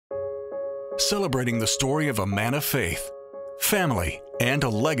celebrating the story of a man of faith, family, and a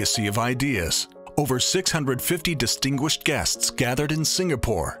legacy of ideas. Over 650 distinguished guests gathered in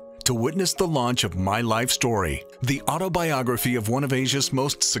Singapore to witness the launch of My Life Story, the autobiography of one of Asia's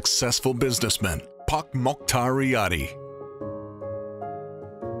most successful businessmen, Pak Mochtar Riady.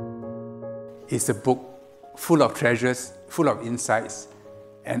 It's a book full of treasures, full of insights,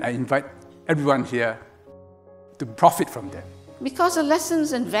 and I invite everyone here to profit from them. Because the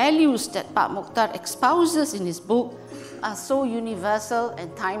lessons and values that Pak Mochtar espouses in his book are so universal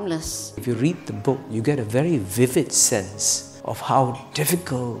and timeless. If you read the book, you get a very vivid sense of how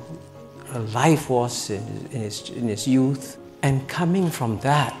difficult life was in his youth. And coming from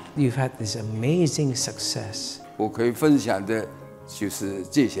that, you've had this amazing success. 我可以分享的就是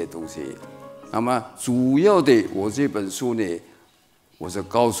这些东西。那么主要的，我这本书呢，我是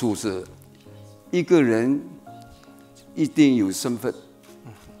告诉是一个人一定有身份，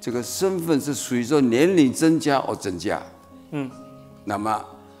这个身份是随着年龄增加而增加。那么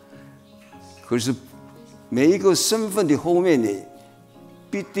可是每一个身份的后面呢，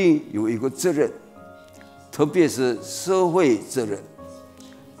必定有一个责任，特别是社会责任。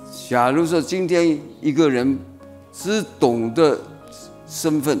假如说今天一个人只懂得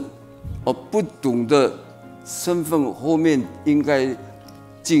身份，而不懂得身份后面应该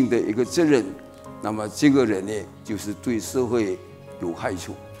尽的一个责任，那么这个人呢，就是对社会有害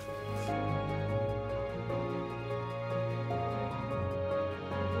处。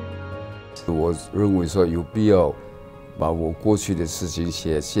我认为说有必要把我过去的事情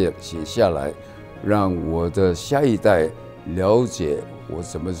写下来，让我的下一代了解我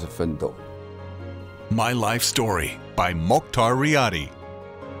怎么是奋斗。My Life Story by Mochtar Riady.